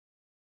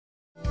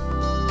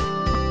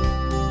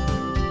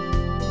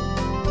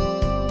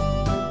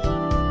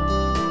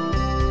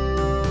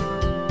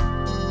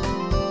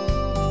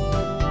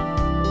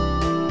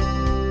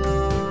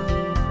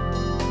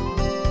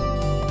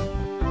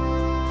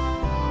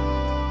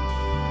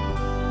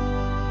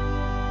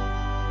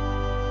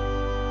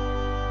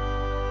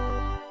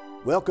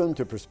Welcome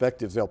to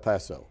Perspectives El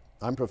Paso.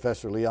 I'm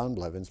Professor Leon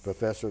Blevins,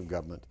 Professor of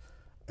Government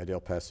at El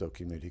Paso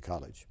Community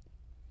College.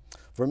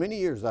 For many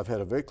years, I've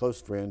had a very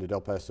close friend at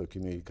El Paso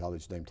Community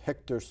College named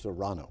Hector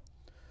Serrano.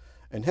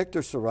 And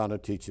Hector Serrano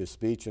teaches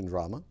speech and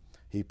drama.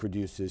 He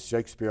produces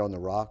Shakespeare on the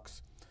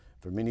Rocks.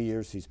 For many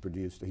years, he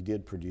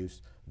did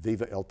produce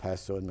Viva El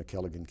Paso in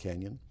McElligan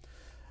Canyon.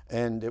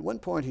 And at one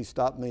point, he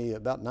stopped me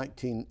about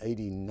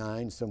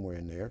 1989, somewhere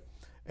in there,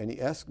 and he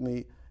asked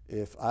me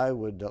if I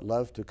would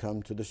love to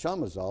come to the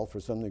Chamizal for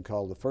something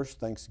called the First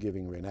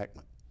Thanksgiving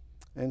Reenactment.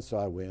 And so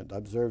I went. I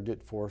observed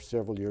it for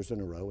several years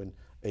in a row in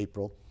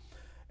April.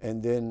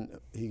 And then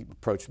he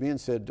approached me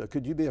and said,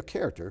 could you be a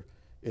character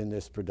in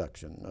this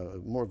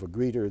production? More of a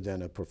greeter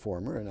than a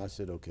performer. And I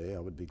said, okay, I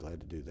would be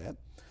glad to do that.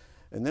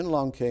 And then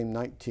along came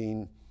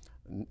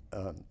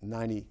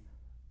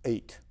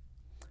 1998.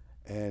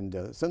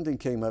 And something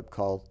came up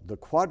called the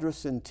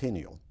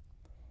Quadricentennial.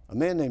 A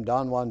man named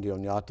Don Juan de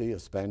Oñate, a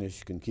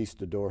Spanish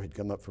conquistador, had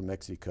come up from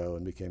Mexico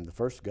and became the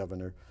first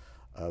governor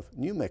of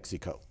New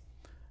Mexico.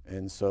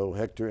 And so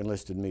Hector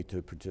enlisted me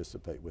to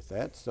participate with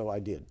that, so I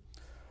did.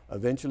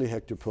 Eventually,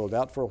 Hector pulled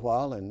out for a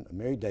while, and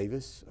Mary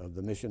Davis of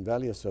the Mission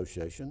Valley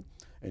Association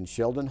and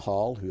Sheldon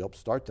Hall, who helped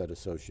start that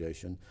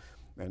association,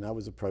 and I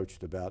was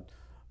approached about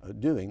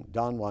doing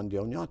Don Juan de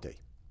Oñate,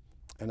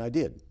 and I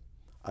did.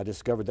 I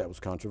discovered that was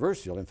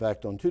controversial. In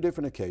fact, on 2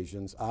 different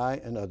occasions, I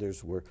and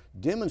others were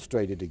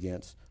demonstrated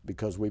against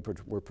because we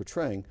were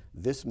portraying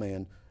this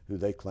man who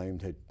they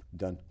claimed had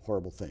done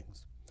horrible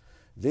things.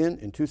 Then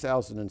in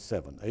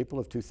 2007,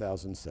 April of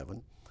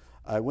 2007,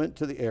 I went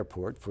to the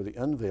airport for the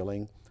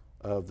unveiling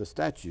of the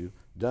statue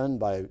done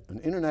by an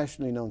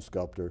internationally known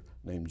sculptor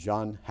named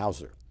John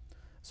Hauser.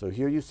 So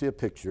here you see a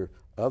picture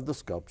of the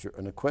sculpture,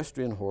 an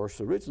equestrian horse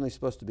originally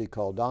supposed to be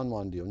called Don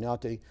Juan de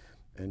Oñate,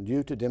 and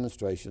due to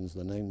demonstrations,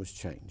 the name was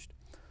changed.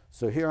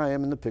 So here I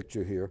am in the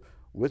picture here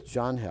with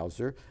John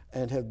Hauser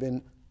and have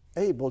been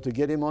able to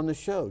get him on the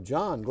show.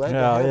 John, glad to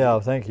have you. Yeah,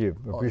 thank you.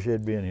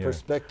 Appreciate being here.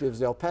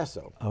 Perspectives El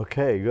Paso.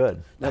 Okay,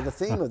 good. Now the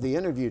theme of the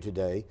interview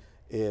today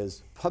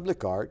is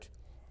public art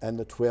and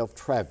the 12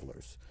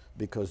 travelers,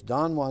 because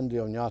Don Juan de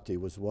Oñate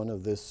was one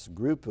of this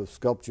group of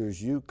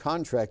sculptures you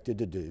contracted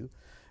to do.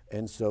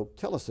 And so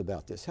tell us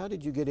about this. How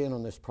did you get in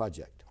on this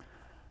project?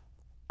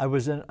 I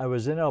was in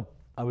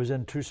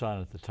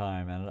Tucson at the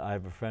time, and I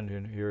have a friend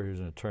here who's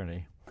an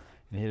attorney,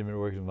 and he had been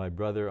working with my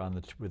brother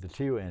with the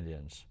Tewa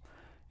Indians,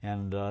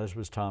 and this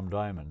was Tom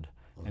Diamond,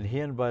 and he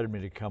invited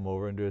me to come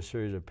over and do a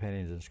series of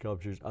paintings and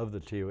sculptures of the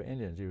Tewa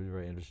Indians. He was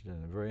very interested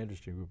in a very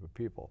interesting group of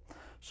people.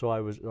 So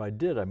I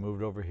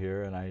moved over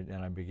here, and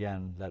I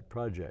began that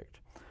project.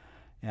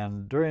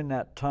 And during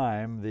that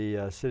time,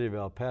 the city of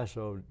El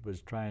Paso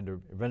was trying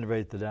to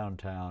renovate the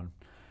downtown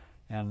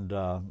and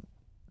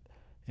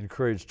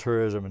encourage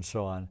tourism and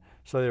so on.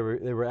 So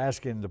they were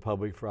asking the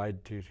public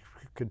to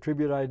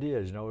contribute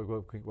ideas. You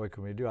know, what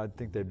can we do? I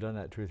think they've done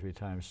that 2 or 3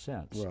 times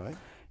since. Right.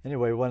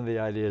 Anyway, one of the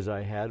ideas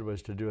I had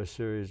was to do a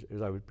series,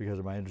 because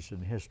of my interest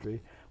in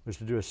history, was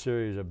to do a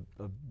series of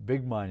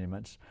big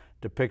monuments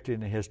depicting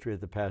the history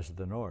of the Pass of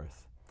the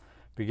North,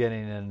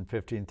 beginning in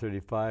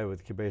 1535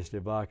 with Cabeza de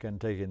Vaca and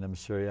taking them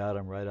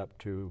seriatim right up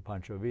to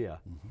Pancho Villa.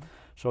 Mm-hmm.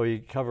 So you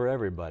cover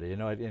everybody. You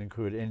know, it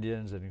include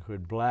Indians, it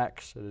include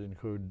blacks, it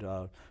include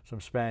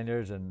some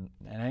Spaniards and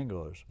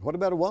Anglos. What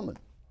about a woman?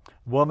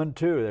 Woman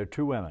too. There are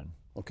 2 women.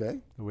 Okay.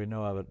 We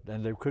know of it,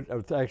 and there could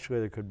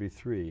be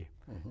 3.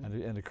 Mm-hmm.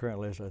 And in the current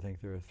list, I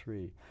think there are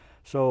 3.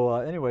 So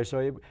anyway, it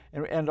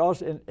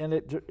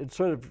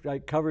sort of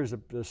covers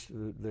the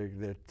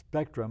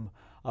spectrum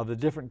of the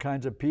different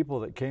kinds of people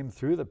that came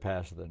through the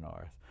Pass of the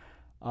North.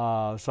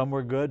 Some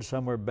were good,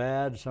 some were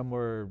bad, some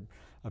were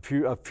a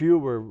few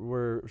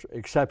were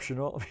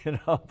exceptional, you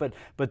know, but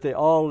they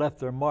all left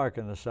their mark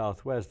in the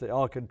Southwest. They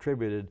all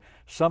contributed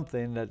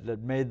something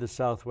that made the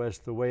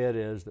Southwest the way it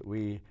is that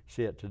we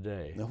see it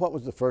today. Now, what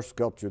was the first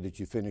sculpture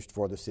that you finished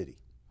for the city?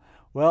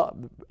 Well,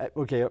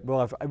 okay.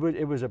 Well,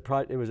 it was a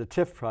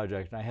TIF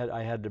project, and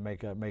I had to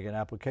make an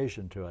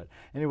application to it.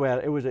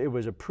 Anyway, it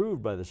was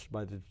approved by the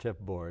TIF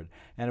board,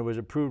 and it was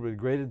approved with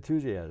great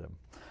enthusiasm.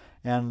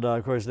 And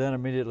of course, then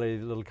immediately a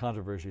little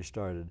controversy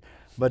started.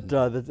 But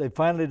they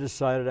finally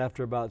decided,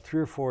 after about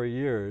 3 or 4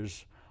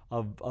 years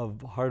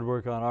of hard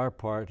work on our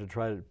part to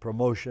try to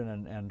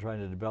promotion and trying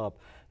to develop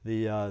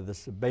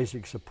this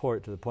basic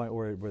support to the point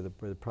where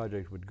the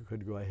project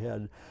could go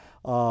ahead.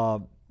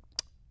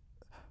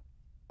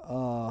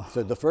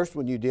 So the first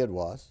one you did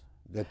was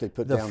that they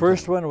put the downtown.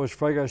 first one was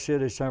Fray Garcia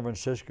de San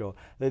Francisco.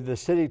 The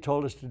city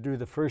told us to do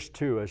the first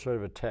 2 as sort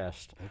of a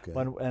test. Okay.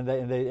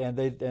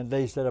 And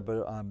they set up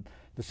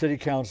the city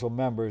council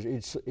members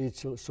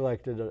each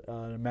selected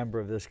a member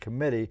of this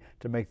committee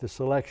to make the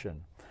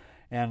selection.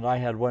 And I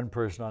had 1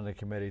 person on the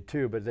committee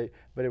too, but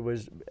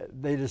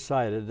they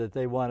decided that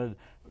they wanted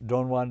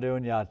Don Juan de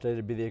Oñate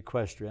to be the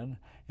equestrian,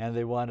 and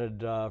they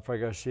wanted Fray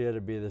Garcia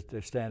to be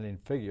the standing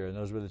figure, and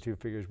those were the 2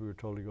 figures we were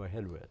told to go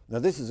ahead with. Now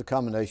this is a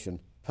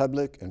combination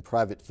public and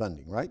private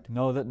funding, right?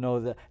 No,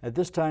 that at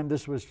this time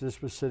this was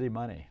city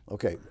money.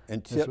 Okay,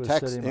 and This was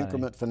tax city money.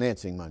 increment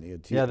financing money.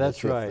 Yeah, that's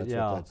TIF, right. that's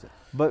Yeah, what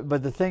that's-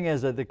 but the thing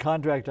is that the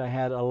contract I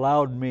had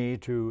allowed me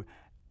to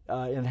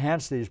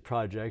enhance these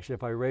projects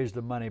if I raised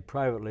the money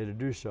privately to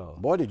do so.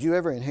 Boy, did you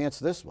ever enhance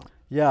this one?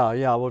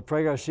 Yeah. Well,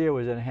 Fray Garcia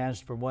was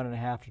enhanced from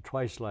 1.5 to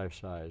twice life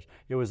size.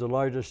 It was the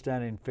largest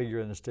standing figure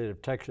in the state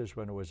of Texas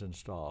when it was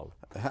installed.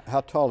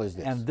 How tall is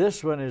this? And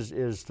this one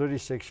is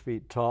 36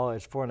 feet tall.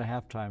 It's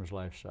 4.5 times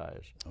life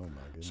size. Oh my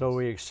goodness! So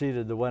we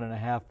exceeded the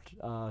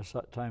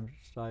 1.5 times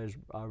size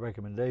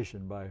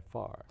recommendation by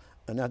far.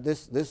 And now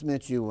this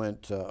meant you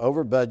went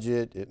over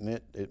budget. It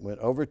meant it went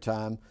over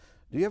time.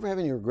 Do you ever have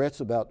any regrets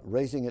about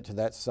raising it to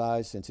that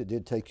size, since it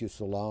did take you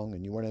so long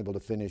and you weren't able to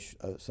finish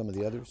some of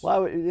the others?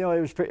 Well,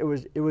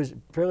 it was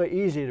fairly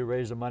easy to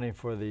raise the money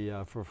for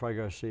for Fray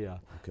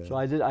Garcia. Okay. So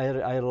I had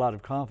a lot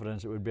of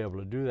confidence it would be able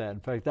to do that.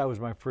 In fact, that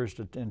was my first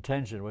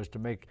intention, was to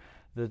make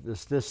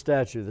this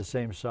statue the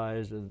same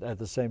size, at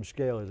the same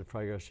scale as the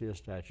Fray Garcia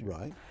statue.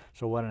 Right.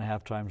 So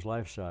 1.5 times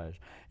life size.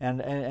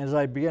 And as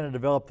I began to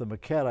develop the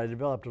maquette, I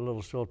developed a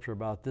little sculpture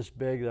about this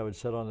big that I would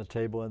set on the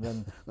table and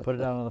then put it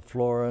down on the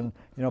floor and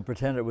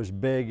pretend it was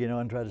big,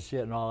 and try to see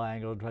it in all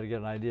angles, try to get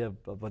an idea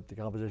of what the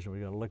composition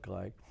was going to look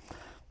like.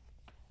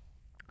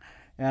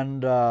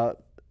 And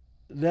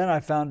then I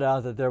found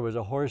out that there was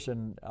a horse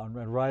and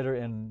rider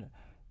in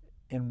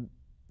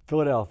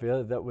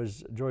Philadelphia, that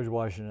was George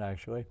Washington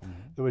actually.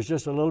 It was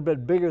just a little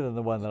bit bigger than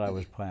the one that I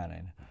was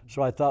planning.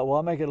 So I thought, well,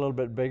 I'll make it a little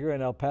bit bigger,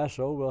 and El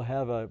Paso will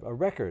have a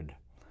record.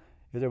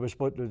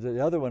 The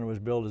other one was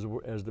billed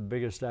as the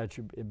biggest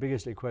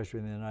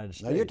equestrian in the United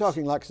States. Now you're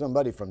talking like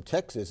somebody from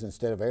Texas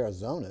instead of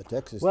Arizona.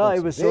 Texas. Well,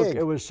 it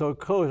was so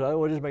close. I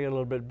would just make it a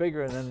little bit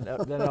bigger, and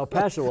then El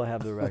Paso will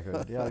have the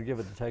record. Yeah, I'll give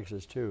it to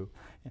Texas too.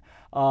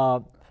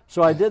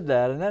 So I did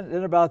that, and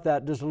then about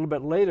that, just a little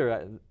bit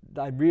later,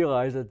 I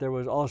realized that there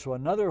was also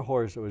another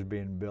horse that was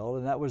being built,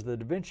 and that was the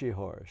Da Vinci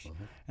horse,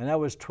 and that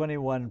was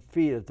 21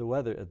 feet at the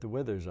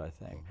withers, I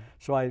think.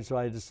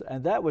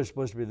 And that was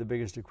supposed to be the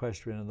biggest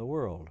equestrian in the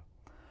world.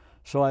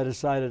 So I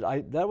decided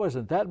that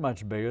wasn't that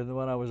much bigger than the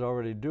one I was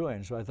already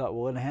doing. So I thought,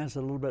 well, enhance it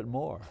a little bit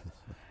more.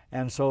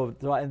 And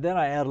then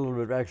I added a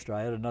little bit extra.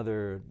 I had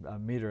another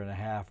 1.5 meters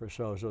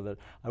or so that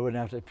I wouldn't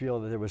have to feel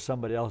that there was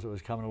somebody else that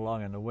was coming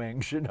along in the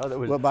wings, that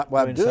was well,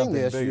 by doing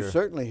this, bigger. you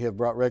certainly have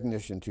brought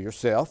recognition to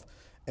yourself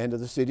and to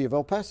the city of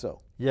El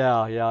Paso.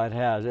 Yeah, it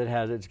has. It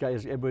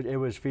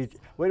was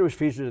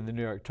featured in the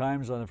New York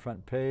Times on the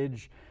front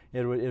page.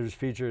 It was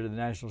featured in the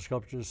National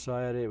Sculpture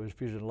Society. It was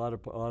featured in a lot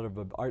of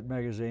art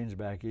magazines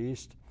back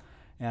east,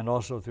 and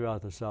also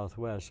throughout the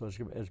Southwest. So it's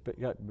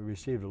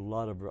received a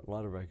lot of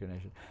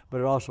recognition.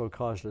 But it also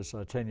cost us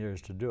 10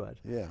 years to do it.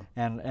 Yeah.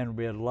 And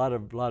we had a lot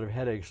of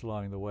headaches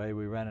along the way.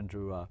 We ran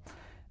into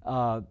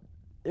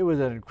it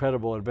was an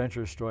incredible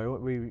adventure story.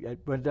 We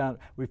went down.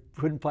 We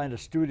couldn't find a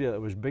studio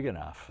that was big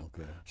enough.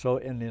 Okay. So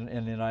in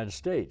the United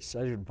States,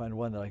 I didn't find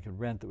one that I could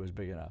rent that was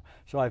big enough.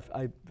 So a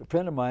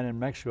friend of mine in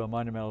Mexico, a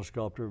monumental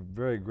sculptor,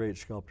 very great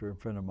sculptor, a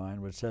friend of mine,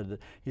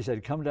 he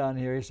said, come down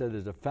here. He said,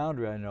 there's a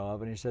foundry I know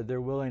of, and he said they're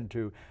willing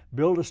to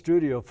build a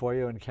studio for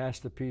you and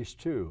cast the piece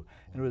too.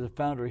 And it was a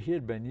foundry he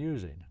had been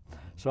using.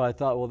 So I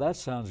thought, well, that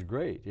sounds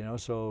great,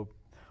 So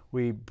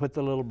we put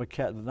the little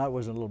maquette, that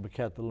wasn't a little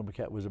maquette, the little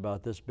maquette was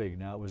about this big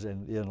now, it was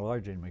in the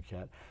enlarging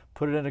maquette.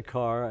 Put it in a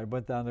car, I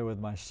went down there with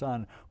my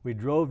son. We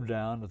drove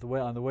down,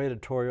 on the way to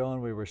Torreon,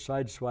 we were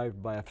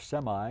sideswiped by a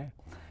semi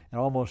and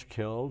almost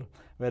killed.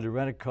 We had to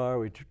rent a car,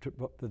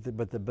 but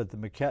the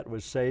maquette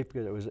was safe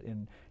because it was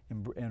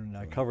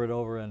covered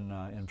over in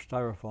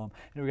styrofoam.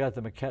 And we got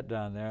the maquette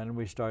down there, and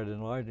we started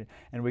enlarging.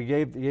 And we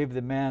gave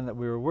the man that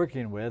we were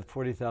working with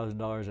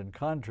 $40,000 in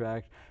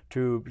contract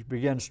to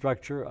begin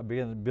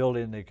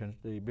building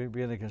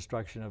the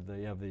construction of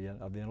the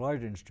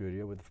enlarging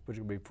studio, which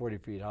would be 40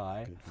 feet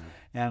high,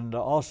 and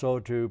also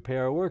to pay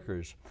our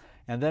workers.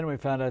 And then we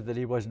found out that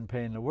he wasn't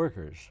paying the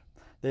workers.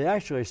 They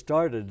actually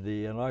started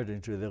the enlarging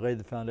studio. They laid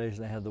the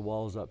foundation. They had the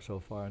walls up so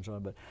far and so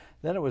on. But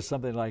then it was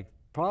something like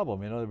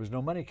problem. There was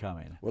no money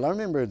coming. Well, I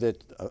remember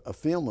that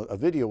a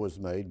video was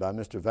made by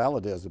Mr.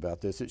 Valadez about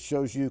this. It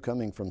shows you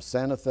coming from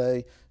Santa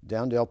Fe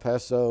down to El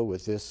Paso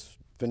with this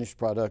finished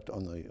product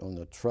on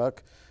the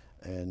truck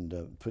and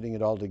putting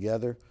it all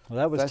together. Well,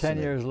 that was 10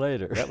 years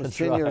later. That was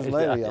 10 years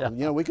later.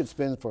 Yeah. We could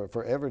spend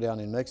forever down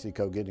in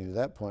Mexico getting to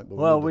that point.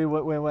 But we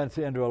went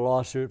into a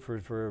lawsuit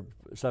for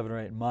 7 or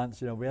 8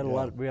 months. We had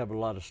we have a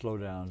lot of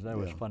slowdowns. There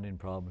was funding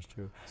problems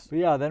too. But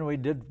yeah, then we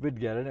did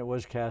get it. It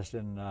was cast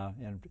in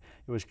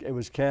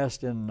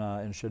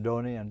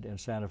Shadoni and in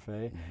Santa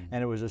Fe,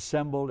 and it was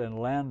assembled in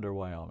Lander,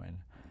 Wyoming,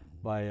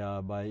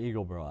 by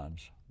Eagle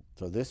Bronze.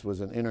 So this was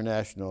an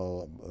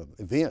international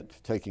event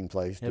taking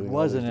place. It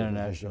was an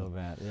international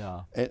event,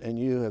 yeah. And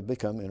you have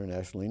become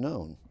internationally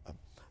known.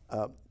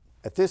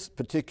 At this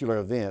particular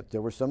event,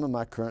 there were some of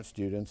my current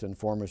students and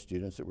former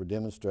students that were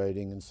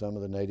demonstrating, and some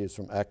of the natives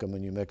from Acoma,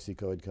 New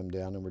Mexico had come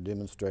down and were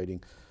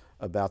demonstrating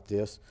about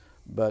this.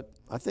 But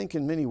I think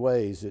in many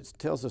ways it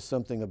tells us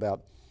something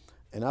about,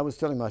 and I was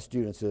telling my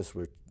students this,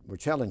 we're were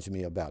challenging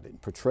me about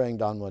it, portraying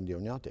Don Juan de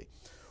Oñate.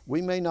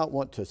 We may not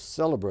want to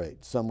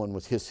celebrate someone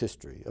with his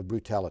history of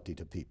brutality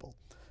to people.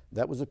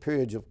 That was a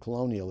period of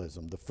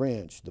colonialism. The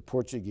French, the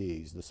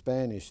Portuguese, the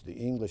Spanish, the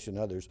English, and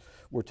others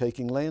were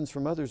taking lands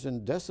from others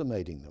and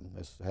decimating them,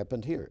 as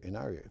happened here in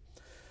our area.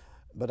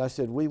 But I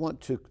said, we want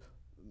to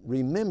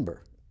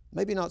remember,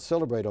 maybe not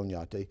celebrate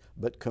Oñate,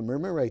 but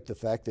commemorate the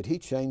fact that he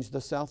changed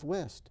the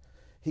Southwest.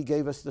 He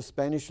gave us the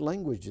Spanish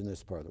language in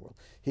this part of the world.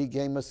 He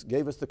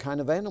gave us the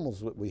kind of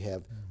animals that we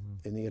have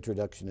in the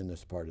introduction in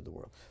this part of the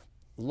world.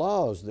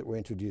 Laws that were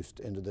introduced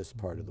into this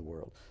part of the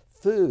world.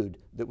 Food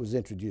that was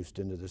introduced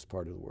into this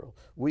part of the world.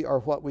 We are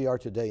what we are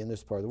today in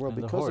this part of the world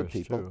and because of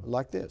people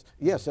like this.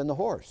 Yes, and the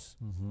horse.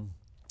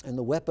 And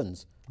the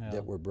weapons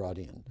that were brought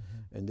in.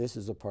 And this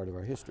is a part of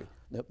our history.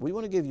 Now, we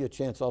want to give you a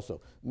chance also.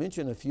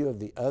 Mention a few of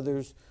the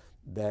others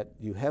that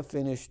you have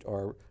finished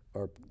or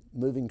are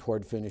moving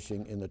toward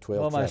finishing in the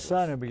 12 Well, my chapters.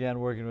 son, who began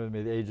working with me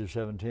at the age of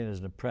 17 as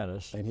an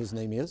apprentice. And his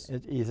name is?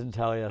 It's Ethan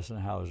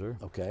Taliesin-Hauser.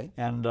 Okay.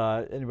 And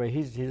anyway,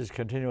 he just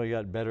continually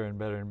got better and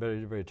better and better.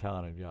 He's a very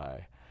talented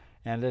guy.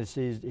 And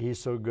he's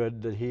so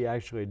good that he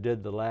actually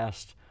did the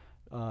last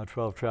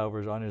 12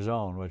 Travelers on his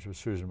own, which was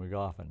Susan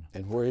McGoffin.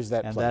 And where is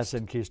that And placed? that's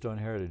in Keystone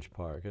Heritage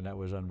Park, and that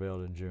was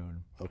unveiled in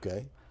June.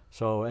 Okay.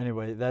 So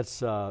anyway,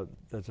 that's a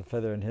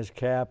feather in his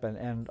cap,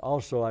 and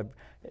also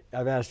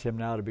I've asked him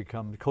now to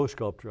become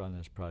co-sculptor on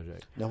this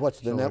project. Now what's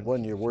the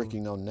one you're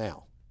working on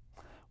now?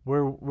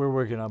 We're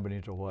working on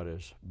Benito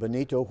Juarez.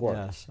 Benito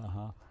Juarez. Yes.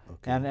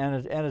 Okay.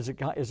 And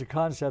it's a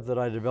concept that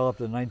I developed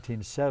in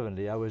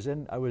 1970. I was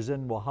in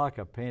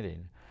Oaxaca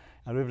painting.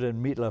 I lived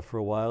in Mitla for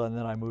a while, and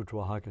then I moved to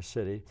Oaxaca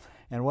City.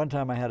 And one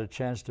time I had a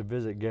chance to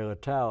visit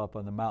Guelatao up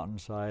on the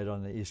mountainside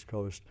on the east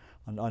coast,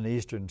 on the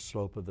eastern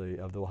slope of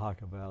the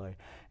Oaxaca Valley.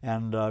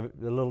 And the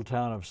little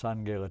town of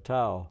San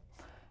Guelatao,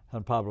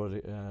 San Pablo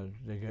de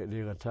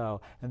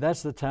Guelatao, and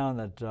that's the town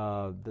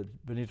that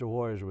Benito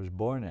Juarez was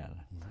born in.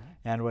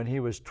 And when he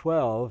was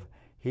 12,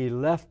 he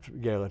left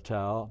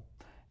Guelatao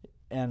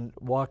and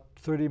walked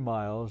 30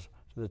 miles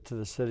to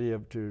the city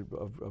of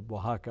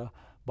Oaxaca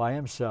by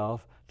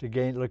himself to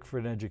look for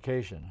an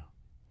education.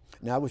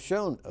 Now I was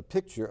shown a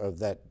picture of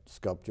that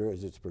sculpture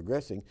as it's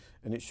progressing,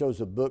 and it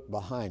shows a book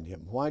behind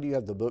him. Why do you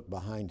have the book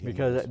behind him?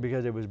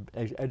 Because it was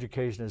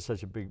education is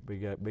such a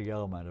big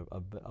element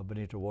of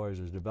Benito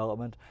Juarez's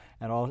development,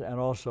 and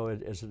also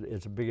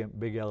it's a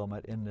big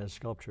element in this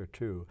sculpture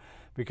too.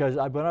 Because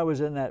when I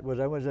was in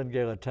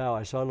Guelatao,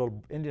 I saw a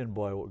little Indian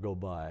boy go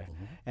by,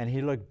 and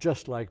he looked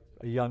just like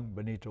a young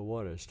Benito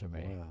Juarez to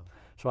me. Wow.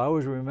 So I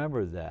always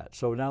remembered that.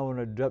 So now when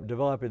we're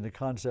developing the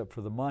concept for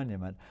the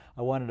monument,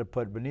 I wanted to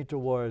put Benito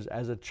Juarez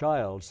as a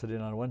child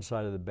sitting on one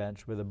side of the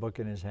bench with a book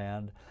in his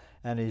hand,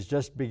 and he's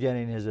just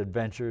beginning his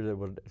adventure that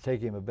will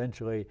take him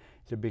eventually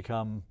to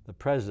become the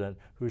president,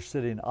 who's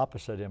sitting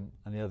opposite him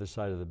on the other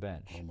side of the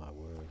bench. Oh my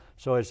word!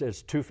 So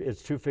it's two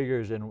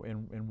figures in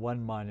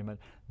one monument,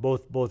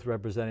 both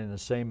representing the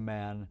same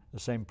man, the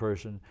same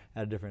person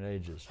at different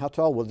ages. How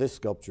tall will this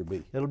sculpture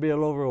be? It'll be a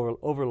little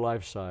over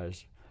life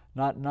size.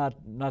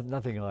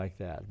 Nothing like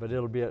that, but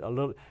it'll be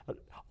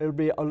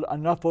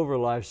enough over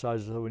life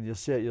size so when you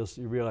see it,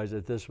 you realize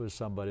that this was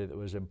somebody that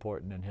was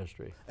important in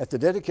history. At the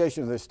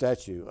dedication of this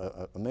statue,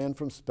 a man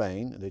from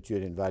Spain that you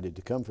had invited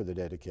to come for the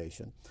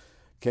dedication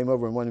came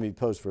over and wanted me to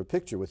pose for a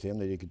picture with him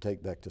that he could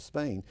take back to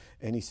Spain,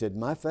 and he said,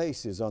 "My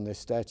face is on this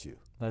statue."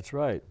 That's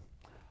right.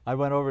 I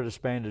went over to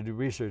Spain to do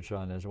research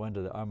on this. I went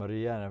to the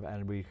Armeria,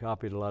 and we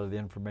copied a lot of the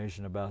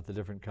information about the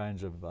different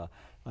kinds of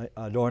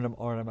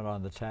ornament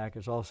on the tack.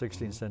 It's all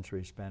 16th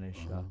century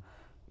Spanish,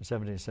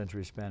 17th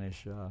century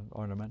Spanish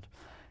ornament.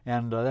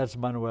 And that's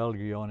Manuel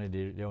Guillón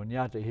de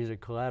Oñate. He's a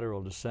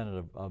collateral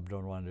descendant of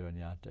Don Juan de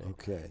Oñate.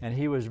 Okay. And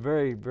he was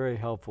very, very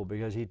helpful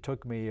because he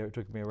took me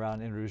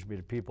around, introduced me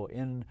to people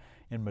in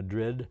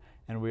Madrid,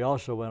 and we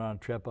also went on a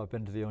trip up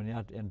into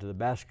the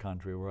Basque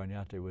country where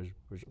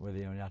where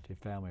the Oñate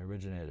family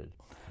originated.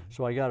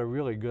 So I got a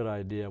really good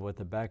idea of what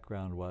the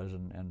background was,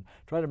 and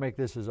try to make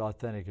this as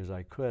authentic as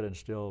I could, and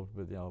still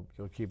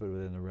keep it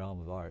within the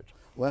realm of art.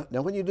 Well,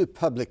 now when you do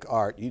public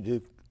art, you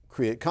do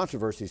create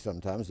controversy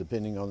sometimes,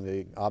 depending on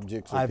the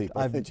objects or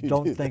people that you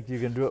don't think you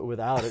can do it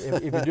without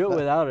it. If you do it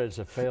without it, it's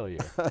a failure.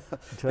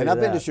 And I've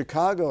been to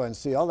Chicago and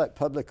see all that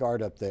public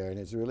art up there, and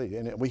it's really,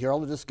 and we hear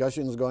all the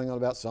discussions going on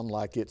about some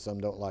like it,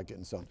 some don't like it,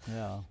 and so on.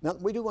 Yeah. Now,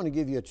 we do want to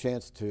give you a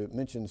chance to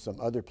mention some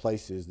other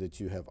places that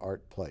you have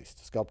art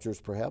placed,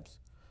 sculptures perhaps.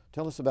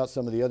 Tell us about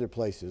some of the other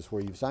places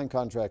where you've signed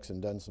contracts and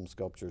done some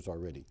sculptures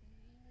already.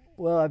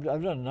 Well, I've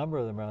done a number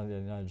of them around the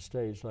United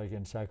States, like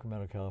in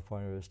Sacramento,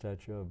 California, with a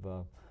statue of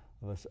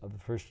the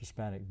first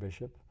Hispanic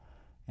bishop,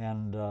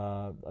 and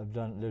I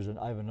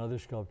have another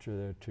sculpture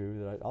there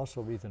too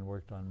that Ethan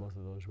worked on both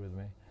of those with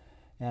me,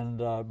 and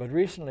but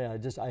recently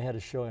I had a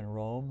show in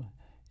Rome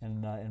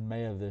in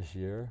May of this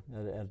year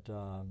at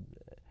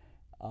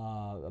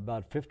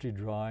about 50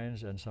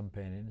 drawings and some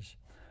paintings,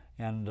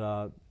 and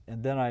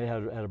then I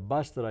had a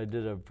bust that I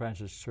did of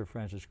Sir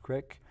Francis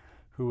Crick,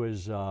 who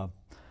was I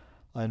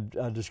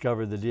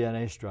discovered the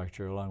DNA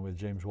structure along with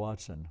James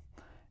Watson.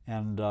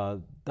 And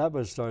that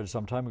was started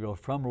some time ago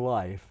from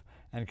life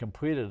and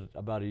completed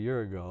about a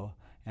year ago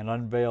and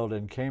unveiled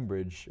in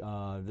Cambridge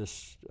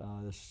this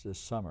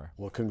summer.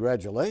 Well,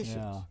 congratulations.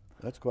 Yeah.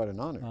 That's quite an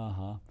honor.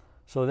 Uh-huh.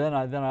 So then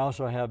I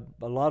also have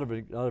a lot of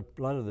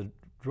the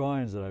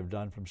drawings that I've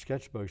done from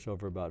sketchbooks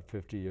over about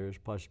 50 years,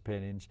 plus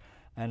paintings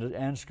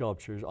and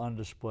sculptures on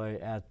display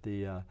at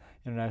the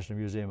International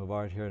Museum of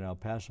Art here in El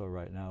Paso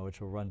right now,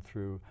 which will run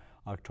through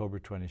October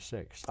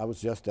 26th. I was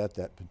just at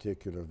that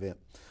particular event.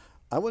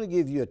 I want to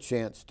give you a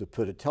chance to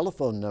put a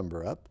telephone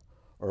number up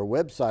or a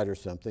website or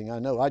something. I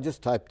know I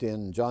just typed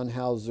in John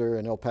Hauser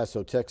in El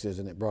Paso, Texas,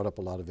 and it brought up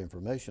a lot of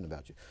information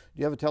about you. Do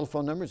you have a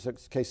telephone number in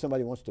case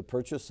somebody wants to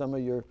purchase some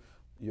of your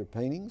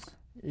paintings?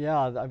 Yeah,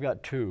 I've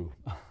got two.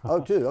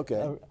 Oh, two,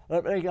 okay.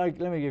 Let me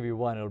give you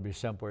one, it'll be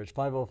simpler. It's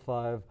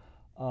 505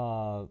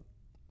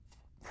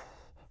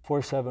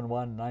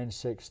 471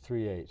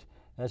 9638.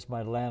 That's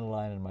my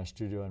landline in my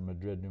studio in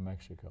Madrid, New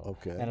Mexico.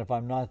 Okay. And if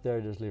I'm not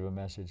there, just leave a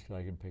message so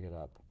I can pick it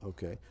up.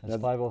 Okay.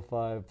 That's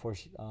 505,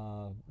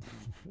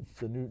 it's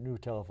the new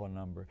telephone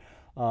number,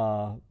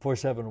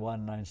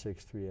 471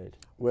 9638.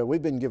 Well,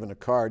 we've been given a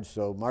card,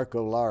 so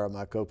Marco Lara,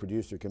 my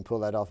co-producer, can pull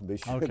that off and be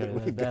sure that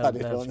we got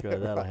it on there. That's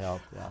good, that'll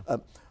help,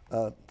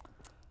 yeah.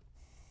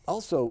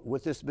 Also,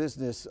 with this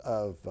business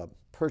of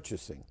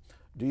purchasing,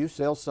 do you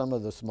sell some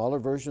of the smaller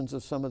versions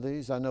of some of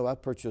these? I know I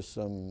purchased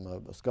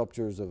some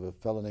sculptures of a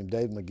fellow named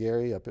Dave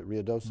McGarry up at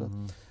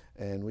Ruidoso,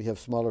 and we have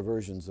smaller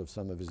versions of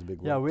some of his big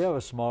works. Yeah, we have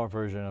a smaller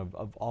version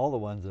of all the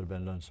ones that have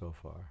been done so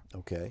far.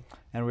 Okay.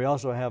 And we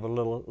also have a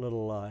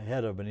little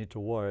head of Benito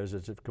Juarez.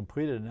 It's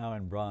completed now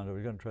in bronze. We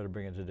were going to try to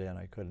bring it today, and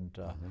I couldn't.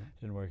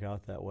 Didn't work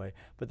out that way.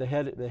 But the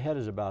head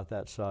is about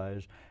that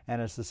size,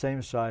 and it's the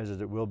same size as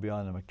it will be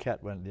on the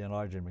maquette, the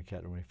enlarging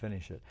maquette, when we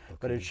finish it. Okay.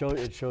 But it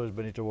shows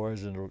Benito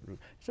Juarez, and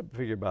it's a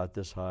figure about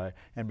this high,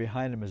 and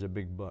behind him is a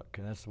big book,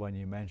 and that's the one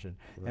you mentioned.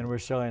 Right. And we're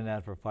selling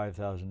that for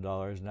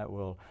 $5,000, and that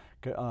will.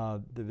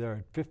 There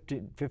are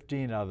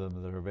 15 of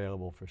them that are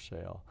available for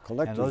sale.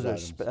 Collector's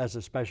items. That's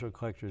a special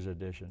collector's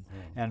edition.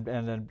 And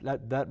then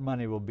that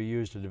money will be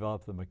used to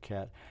develop the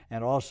maquette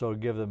and also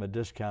give them a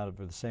discount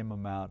for the same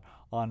amount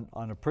on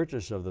a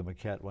purchase of the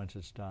maquette once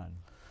it's done.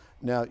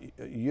 Now,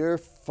 your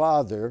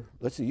father,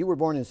 let's see, you were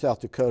born in South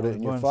Dakota,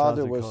 and your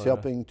father was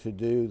helping to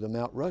do the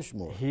Mount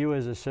Rushmore. He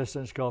was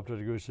assistant sculptor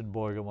to Gustav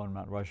Borgum on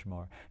Mount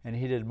Rushmore, and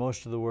he did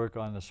most of the work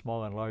on the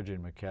small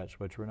enlarging maquettes,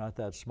 which were not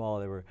that small.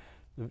 They were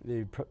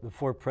the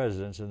four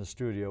presidents in the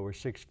studio were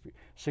 6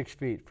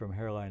 feet from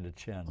hairline to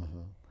chin.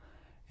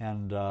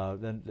 And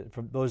then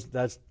from those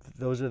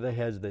are the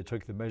heads they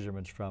took the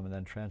measurements from and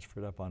then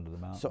transferred up onto the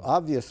mountain. So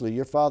obviously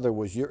your father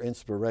was your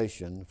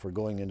inspiration for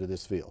going into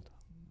this field.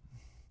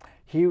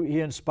 He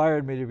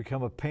inspired me to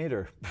become a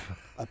painter.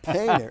 A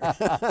painter?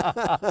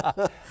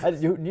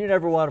 You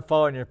never want to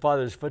follow in your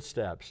father's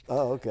footsteps.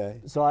 Oh,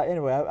 okay. So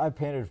anyway, I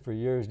painted for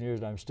years and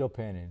years, and I'm still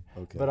painting.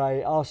 Okay. But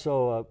I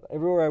also,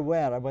 everywhere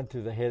I went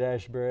through the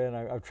Haight-Ashbury, and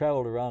I've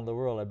traveled around the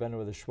world. I've been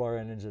with the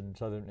Shuar Indians in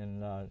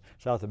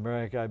South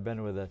America. I've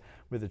been with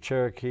the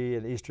Cherokee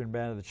and the Eastern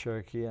Band of the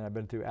Cherokee, and I've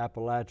been through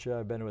Appalachia.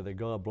 I've been with the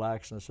Gullah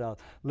Blacks in the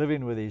South,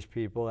 living with these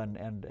people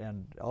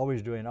and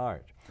always doing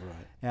art.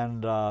 Right.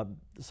 And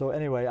so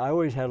anyway, I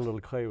always had a little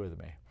clay with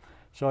me.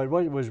 So it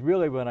was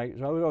really so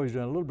I was always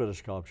doing a little bit of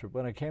sculpture.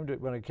 When I came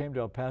to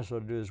El Paso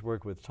to do this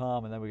work with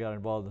Tom, and then we got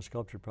involved in the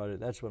sculpture project,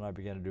 that's when I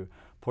began to do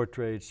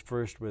portraits,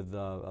 first with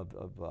of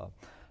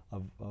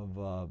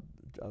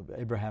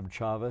Abraham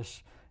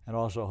Chavez and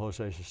also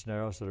Jose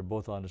Cisneros, that are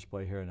both on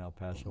display here in El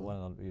Paso.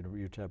 One in the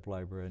UTEP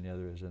Library and the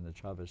other is in the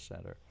Chavez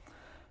Center.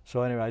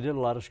 So anyway, I did a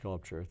lot of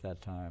sculpture at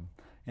that time.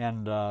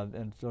 And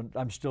so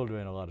I'm still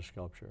doing a lot of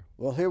sculpture.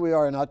 Well, here we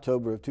are in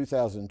October of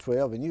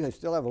 2012, and you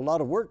still have a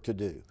lot of work to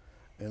do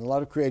and a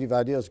lot of creative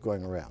ideas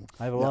going around.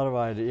 I have a lot of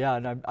ideas, yeah.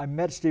 And I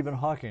met Stephen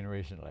Hawking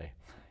recently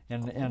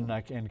in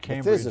Cambridge.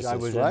 The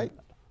physicist, right?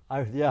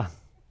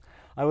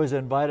 I was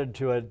invited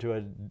to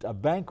a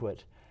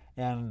banquet,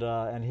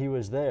 and he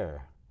was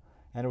there,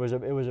 and it was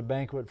a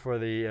banquet for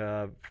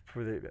the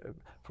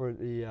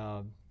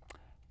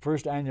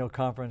first annual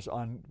conference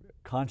on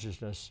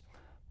consciousness.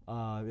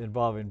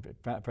 Involving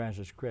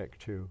Francis Crick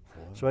too.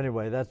 Wow. So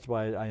anyway, that's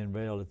why I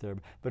unveiled it there.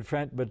 But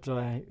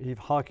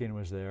Hawking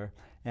was there,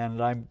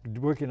 and I'm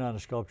working on a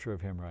sculpture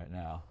of him right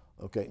now.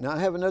 Okay. Now I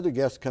have another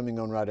guest coming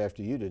on right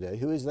after you today.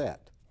 Who is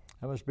that?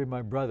 That must be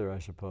my brother, I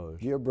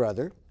suppose. Your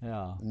brother?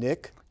 Yeah.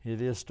 Nick? He's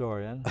the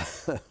historian,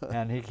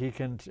 and he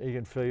can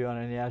fill you on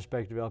any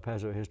aspect of El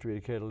Paso history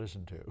you care to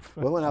listen to.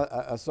 Well, when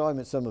I saw him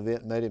at some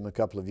event, met him a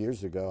couple of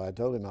years ago, I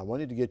told him I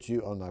wanted to get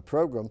you on my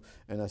program,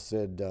 and I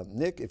said,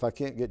 Nick, if I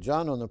can't get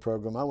John on the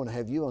program, I want to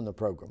have you on the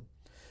program.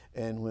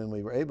 And when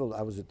we were able,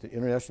 I was at the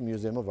International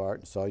Museum of Art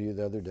and saw you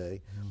the other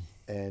day,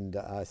 and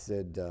I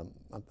said,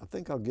 I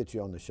think I'll get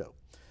you on the show.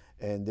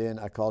 And then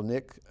I called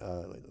Nick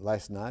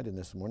last night, and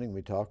this morning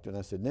we talked, and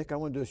I said, Nick, I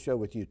want to do a show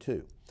with you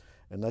too.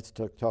 And let's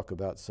talk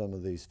about some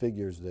of these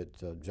figures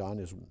that John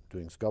is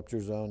doing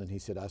sculptures on. And he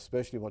said, I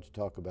especially want to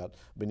talk about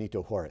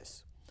Benito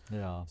Juarez.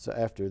 Yeah. So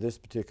after this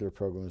particular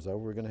program is over,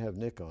 we're going to have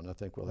Nick on. I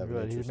think we'll have an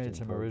interesting He's made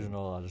some program.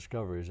 original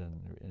discoveries in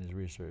his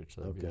research.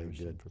 So that'd be Okay,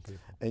 interesting good. for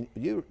people. And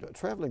you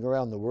traveling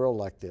around the world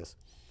like this,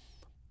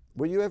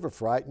 were you ever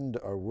frightened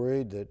or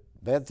worried that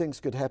bad things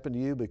could happen to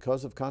you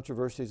because of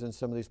controversies in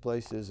some of these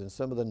places and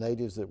some of the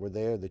natives that were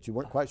there that you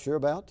weren't quite sure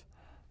about?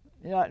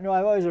 Yeah, no,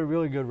 I've always had a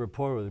really good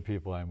rapport with the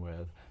people I'm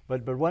with.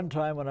 But one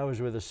time when I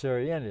was with the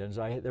Seri Indians,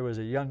 there was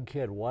a young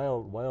kid,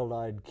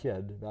 wild-eyed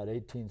kid, about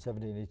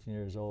 17, 18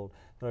 years old,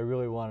 that I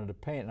really wanted to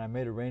paint, and I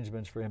made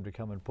arrangements for him to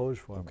come and pose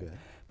for me.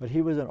 But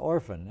he was an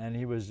orphan, and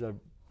he was a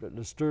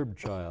disturbed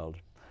child.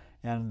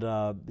 And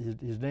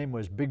his name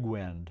was Big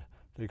Wind.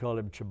 They called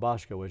him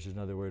Chabasca, which is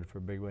another word for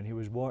big wind. He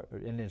was born,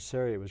 in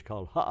Seri it was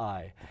called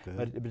Ha'ai,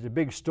 but it was a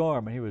big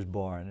storm and he was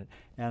born.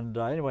 And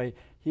anyway,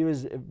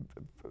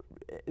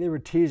 they were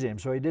teasing him,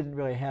 so he didn't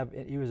really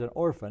he was an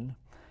orphan.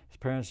 His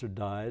parents had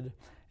died,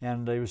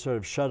 and he was sort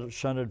of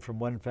shunted from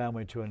one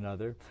family to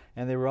another,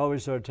 and they were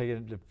always sort of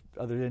taking,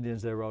 other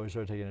Indians, they were always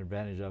sort of taking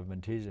advantage of him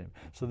and teasing him.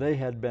 So they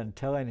had been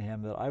telling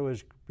him that I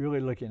was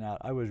really looking out,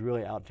 I was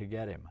really out to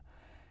get him.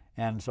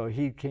 And so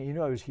he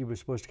was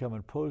supposed to come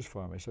and pose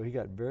for me, so he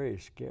got very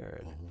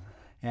scared.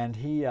 And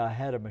he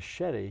had a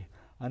machete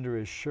under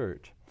his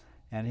shirt,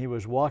 and he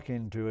was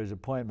walking to his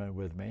appointment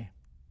with me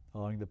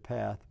along the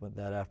path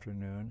that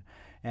afternoon,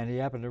 and he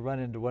happened to run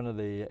into one of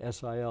the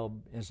SIL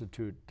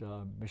Institute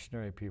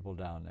missionary people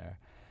down there,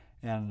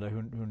 and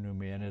who knew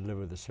me and had lived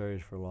with the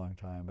Seris for a long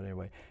time. But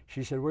anyway,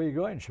 she said, "Where are you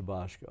going,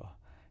 Chabasco?"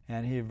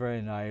 And he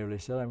very naively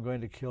said, "I'm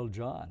going to kill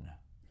John."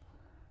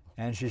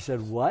 And she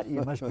said, "What?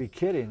 You must be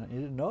kidding." He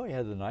didn't know he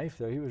had the knife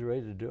there. He was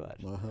ready to do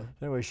it.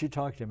 Anyway, she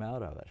talked him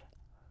out of it.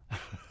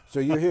 So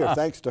you're here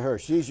thanks to her.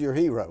 She's your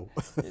hero.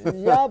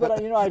 Yeah, but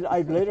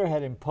I later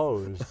had him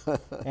pose,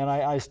 and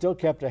I still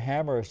kept a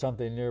hammer or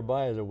something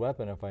nearby as a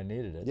weapon if I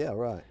needed it. Yeah,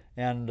 right.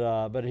 And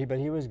but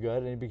he was good,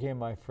 and he became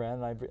my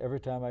friend. Every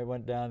time I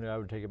went down there, I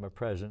would take him a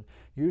present,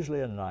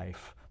 usually a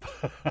knife.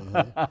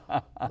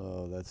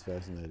 Oh, that's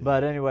fascinating.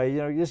 But anyway,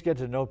 you just get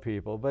to know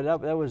people. But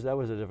that was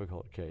a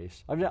difficult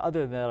case.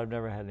 Other than that, I've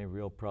never had any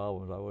real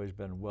problems. I've always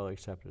been well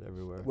accepted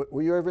everywhere.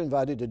 Were you ever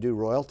invited to do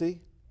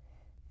royalty?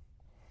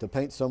 To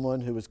paint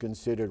someone who was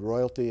considered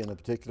royalty in a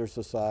particular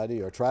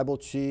society, or tribal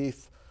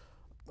chief?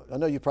 I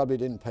know you probably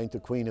didn't paint the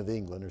Queen of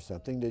England or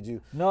something, did you?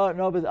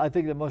 No, but I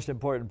think the most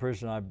important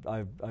person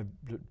I've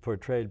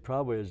portrayed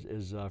probably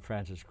is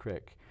Francis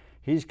Crick.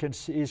 He's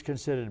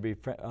considered to be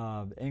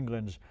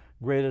England's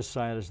greatest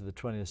scientist of the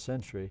 20th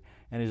century,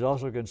 and he's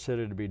also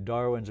considered to be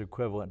Darwin's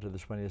equivalent to the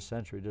 20th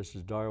century, just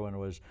as Darwin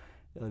was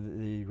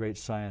the great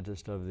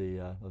scientist of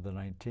the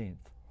 19th.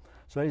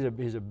 So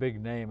he's a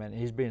big name, and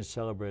he's being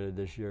celebrated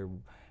this year.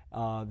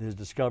 His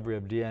discovery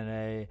of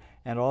DNA,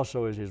 and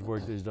also his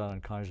work that he's done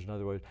on consciousness. In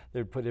other words,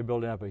 they're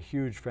building up a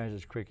huge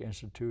Francis Crick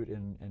Institute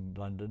in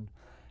London,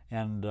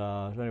 and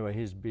so anyway,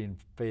 he's being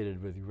feted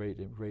with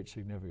great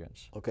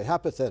significance. Okay,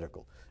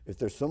 hypothetical. If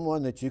there's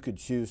someone that you could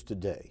choose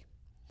today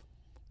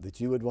that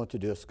you would want to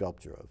do a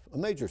sculpture of, a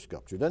major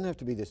sculpture, doesn't have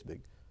to be this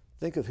big.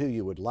 Think of who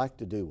you would like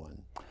to do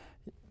one.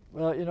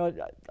 Well,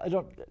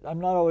 I'm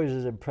not always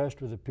as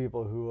impressed with the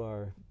people who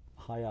are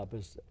high up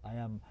as I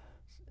am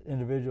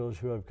individuals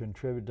who have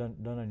contributed,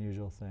 done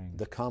unusual things.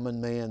 The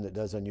common man that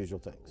does unusual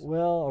things.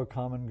 Well, or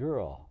common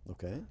girl.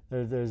 Okay.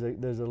 There's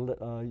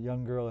a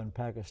young girl in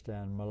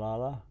Pakistan,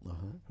 Malala,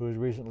 who was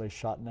recently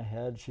shot in the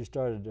head. She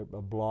started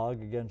a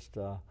blog against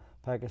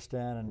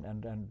Pakistan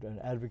and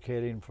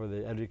advocating for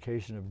the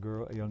education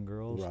of young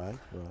girls.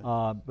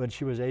 Right. But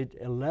she was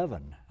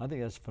 11. I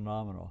think that's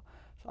phenomenal.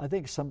 I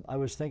think I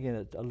was thinking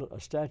that a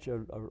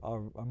statue,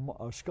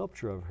 a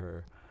sculpture of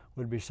her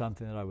would be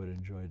something that I would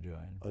enjoy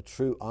doing. A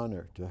true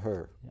honor to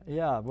her.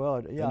 Yeah,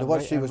 well, yeah. And to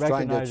what she was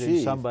trying to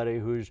achieve. Somebody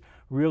who's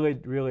really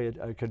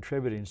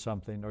contributing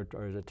something, or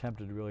has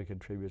attempted to really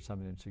contribute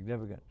something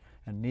significant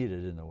and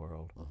needed in the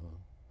world.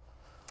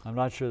 I'm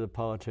not sure the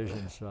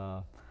politicians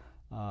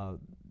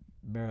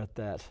merit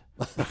that.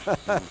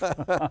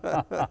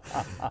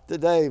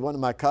 Today, one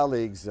of my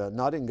colleagues,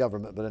 not in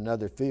government but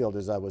another field,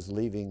 as I was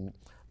leaving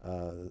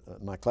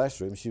my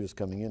classroom, she was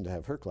coming in to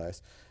have her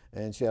class,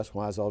 and she asked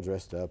why I was all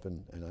dressed up,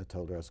 and I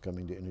told her I was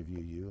coming to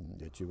interview you, and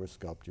that you were a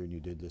sculptor and you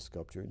did this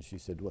sculpture. And she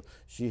said, well,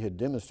 she had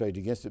demonstrated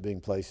against it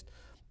being placed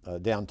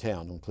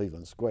downtown on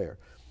Cleveland Square.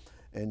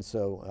 And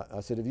so I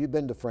said, have you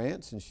been to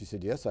France? And she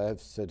said, yes, I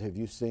have. Said, have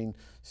you seen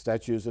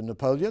statues of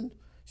Napoleon?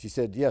 She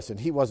said, yes, and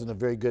he wasn't a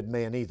very good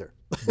man either.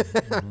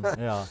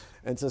 Yeah.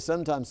 And so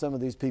sometimes some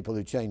of these people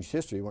who changed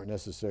history weren't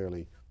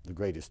necessarily the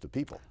greatest of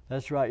people.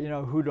 That's right.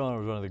 Houdon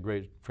was one of the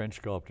great French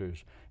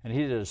sculptors, and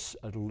he did a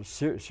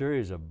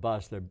series of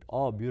busts. They're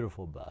all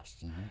beautiful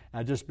busts,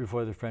 just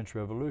before the French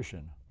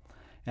Revolution.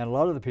 And a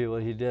lot of the people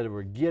that he did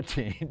were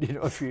guillotined,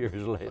 a few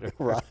years later.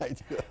 Right.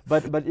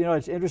 But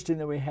it's interesting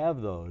that we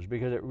have those,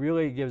 because it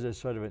really gives us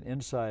sort of an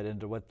insight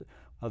into what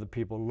how the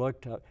people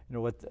looked.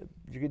 You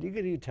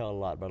could tell a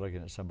lot by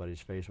looking at somebody's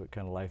face, what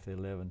kind of life they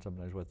live, and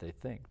sometimes what they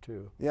think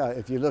too. Yeah,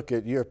 if you look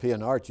at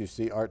European art, you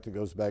see art that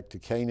goes back to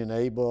Cain and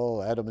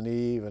Abel, Adam and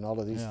Eve, and all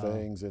of these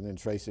things, and then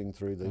tracing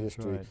through the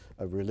history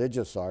of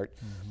religious art.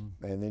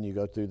 And then you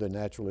go through the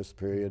naturalist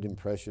period,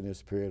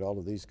 impressionist period, all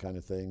of these kind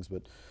of things.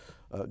 But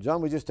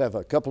John, we just have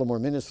a couple of more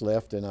minutes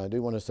left, and I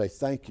do want to say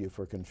thank you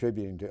for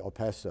contributing to El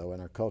Paso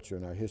and our culture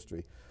and our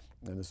history,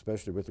 and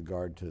especially with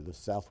regard to the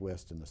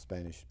Southwest and the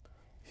Spanish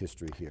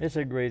history here. It's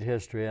a great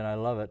history, and I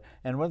love it.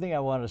 And one thing I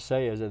want to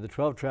say is that the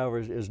 12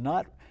 Travelers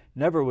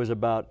never was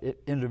about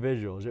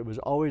individuals. It was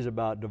always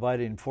about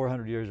dividing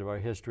 400 years of our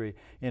history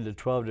into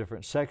 12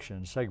 different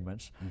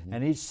segments,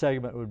 and each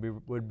segment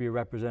would be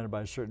represented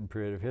by a certain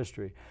period of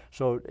history.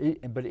 So,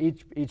 but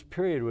each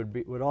period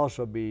would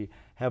also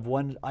have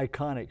one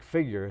iconic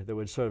figure that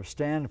would sort of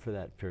stand for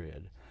that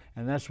period.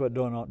 And that's what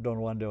Don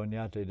Juan de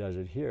Oñate does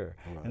it here.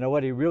 Right. And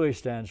what he really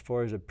stands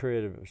for is a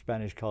period of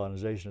Spanish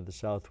colonization of the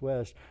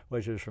Southwest,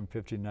 which was from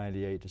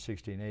 1598 to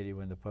 1680,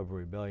 when the Pueblo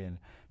Rebellion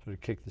sort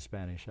of kicked the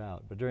Spanish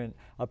out. But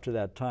up to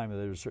that time,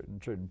 there was a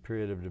certain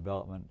period of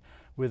development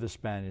with the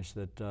Spanish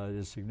that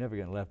is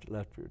significant, left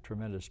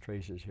tremendous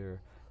traces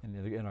here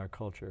in our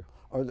culture.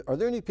 Are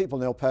there any people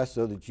in El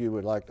Paso that you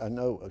would like? I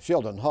know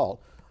Sheldon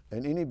Hall,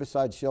 and any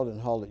besides Sheldon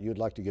Hall that you'd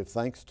like to give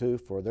thanks to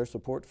for their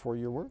support for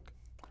your work?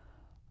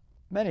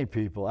 Many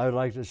people. I would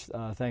like to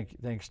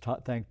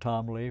thank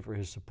Tom Lee for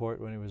his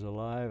support when he was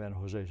alive, and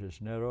Jose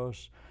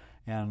Cisneros,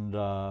 and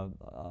our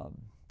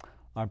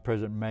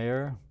present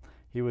mayor.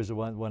 He was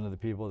one of the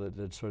people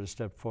that sort of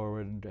stepped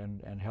forward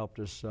and helped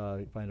us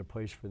find a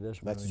place for this.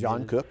 That's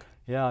John Cook.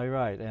 Yeah, you're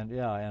right,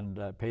 and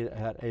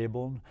Pat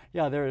Abel.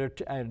 Yeah,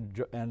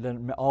 and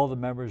then all the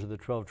members of the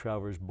 12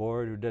 Travelers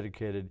Board, who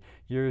dedicated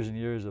years and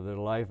years of their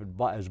life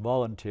as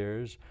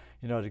volunteers,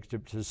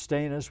 to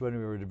sustain us when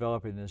we were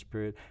developing this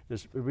period.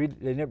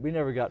 We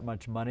never got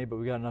much money, but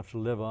we got enough to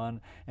live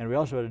on, and we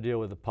also had to deal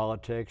with the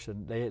politics,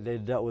 and they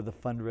dealt with the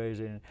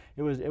fundraising.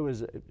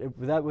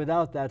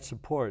 Without that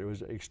support, it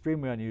was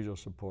extremely unusual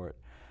support.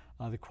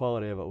 The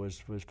quality of it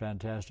was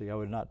fantastic. I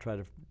would not try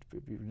to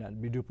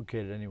be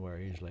duplicated anywhere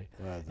easily.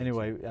 Well,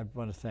 anyway, I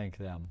want to thank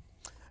them.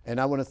 And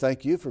I want to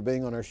thank you for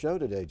being on our show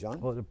today,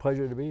 John. Well, it's a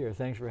pleasure to be here.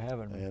 Thanks for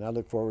having me. And I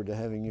look forward to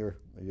having your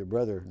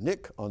brother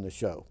Nick on the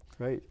show.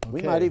 Great. Okay.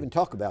 We might even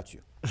talk about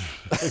you.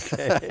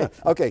 Okay.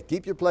 Okay,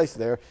 keep your place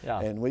there. Yeah.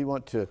 And we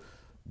want to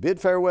bid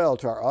farewell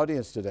to our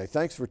audience today.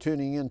 Thanks for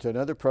tuning in to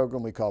another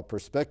program we call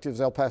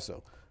Perspectives El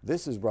Paso.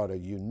 This has brought a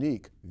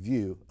unique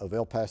view of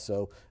El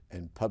Paso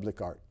and public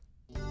art.